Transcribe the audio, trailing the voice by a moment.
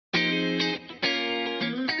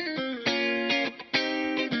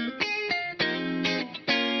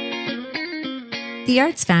The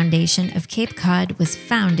Arts Foundation of Cape Cod was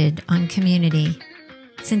founded on community.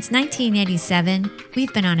 Since 1987,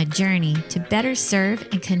 we've been on a journey to better serve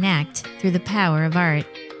and connect through the power of art.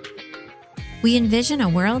 We envision a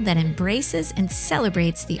world that embraces and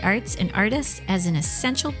celebrates the arts and artists as an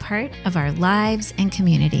essential part of our lives and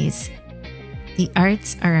communities. The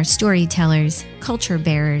arts are our storytellers, culture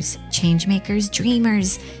bearers, changemakers,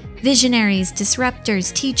 dreamers, visionaries,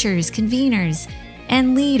 disruptors, teachers, conveners,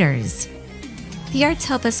 and leaders. The arts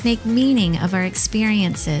help us make meaning of our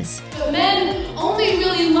experiences. But men only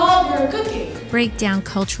really love her cooking. Break down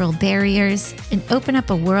cultural barriers and open up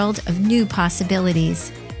a world of new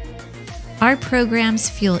possibilities. Our programs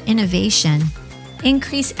fuel innovation,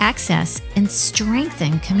 increase access, and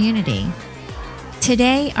strengthen community.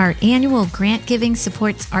 Today, our annual grant giving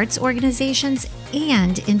supports arts organizations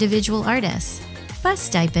and individual artists, bus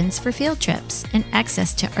stipends for field trips, and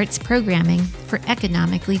access to arts programming for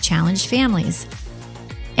economically challenged families.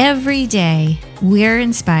 Every day, we're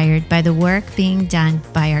inspired by the work being done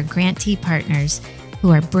by our grantee partners who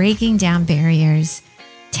are breaking down barriers,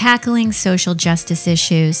 tackling social justice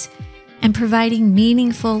issues, and providing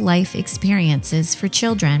meaningful life experiences for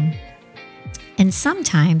children. And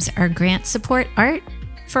sometimes our grants support art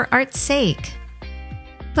for art's sake.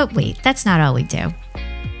 But wait, that's not all we do.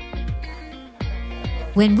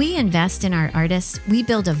 When we invest in our artists, we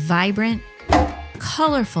build a vibrant,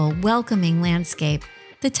 colorful, welcoming landscape,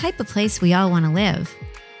 the type of place we all want to live.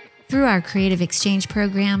 Through our Creative Exchange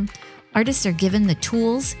program, artists are given the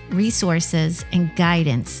tools, resources, and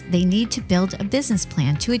guidance they need to build a business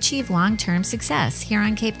plan to achieve long-term success here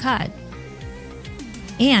on Cape Cod.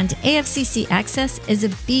 And AFCC Access is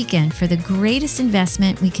a beacon for the greatest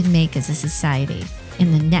investment we can make as a society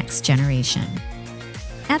in the next generation.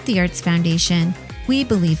 At the Arts Foundation, we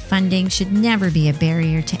believe funding should never be a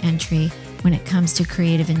barrier to entry when it comes to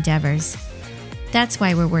creative endeavors. That's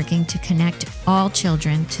why we're working to connect all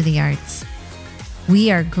children to the arts.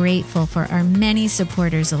 We are grateful for our many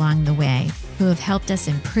supporters along the way who have helped us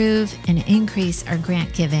improve and increase our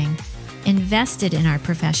grant giving, invested in our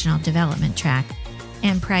professional development track,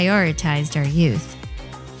 and prioritized our youth.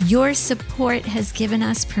 Your support has given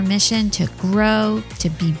us permission to grow, to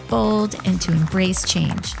be bold, and to embrace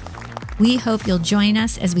change. We hope you'll join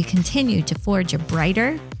us as we continue to forge a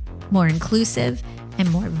brighter, more inclusive,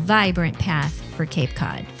 and more vibrant path for Cape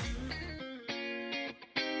Cod.